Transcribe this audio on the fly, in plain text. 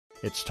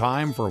It's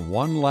time for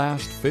one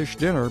last fish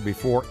dinner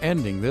before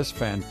ending this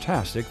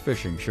fantastic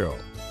fishing show.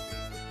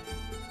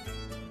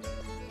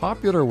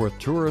 Popular with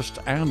tourists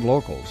and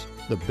locals,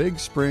 the Big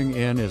Spring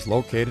Inn is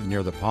located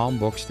near the Palm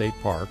Book State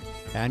Park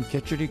and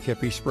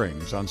Kitchity-Kippy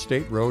Springs on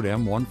State Road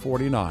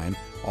M149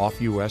 off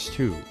US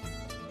 2.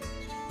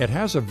 It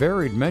has a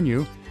varied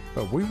menu,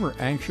 but we were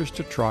anxious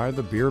to try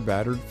the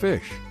beer-battered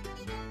fish.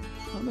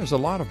 And there's a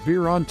lot of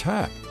beer on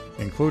tap,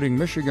 including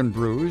Michigan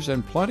brews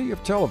and plenty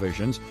of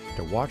televisions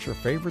to watch your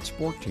favorite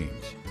sport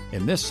teams.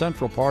 In this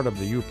central part of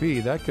the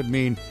UP, that could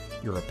mean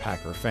you're a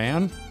Packer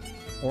fan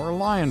or a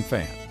Lion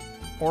fan,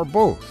 or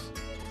both,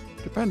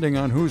 depending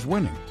on who's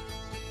winning.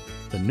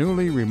 The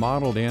newly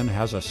remodeled inn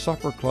has a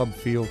supper club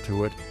feel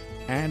to it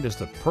and is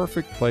the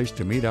perfect place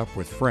to meet up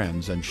with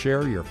friends and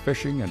share your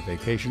fishing and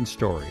vacation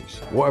stories.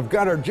 Well, I've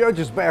got our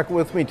judges back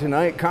with me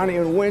tonight. Connie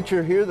and Winch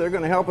are here. They're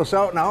going to help us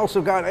out. And I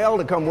also got Al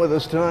to come with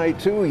us tonight,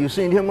 too. You've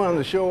seen him on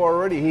the show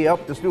already. He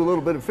helped us do a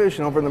little bit of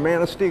fishing over in the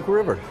Manistique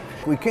River.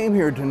 We came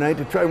here tonight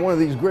to try one of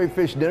these great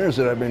fish dinners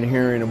that I've been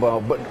hearing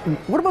about. But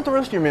what about the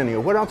rest of your menu?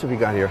 What else have you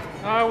got here?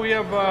 We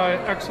have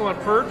excellent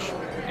perch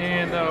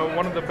and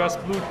one of the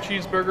best blue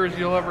cheeseburgers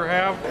you'll ever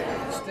have.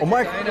 Well,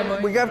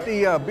 Mike, we got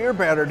the beer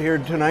battered here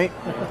tonight.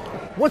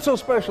 What's so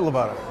special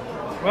about it?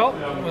 Well,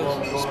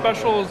 what's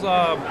special is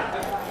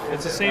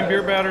it's the same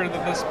beer batter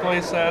that this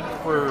place had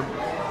for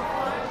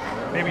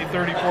maybe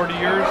 30, 40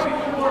 years,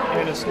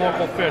 and it's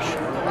local fish,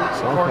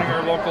 supporting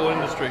our local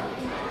industry.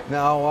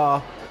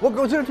 Now, what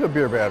goes into a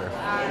beer batter?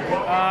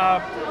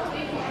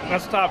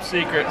 That's top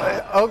secret.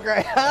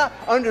 Okay,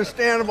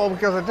 understandable,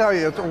 because I tell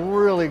you, it's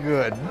really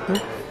good.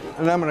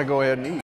 And I'm going to go ahead and eat.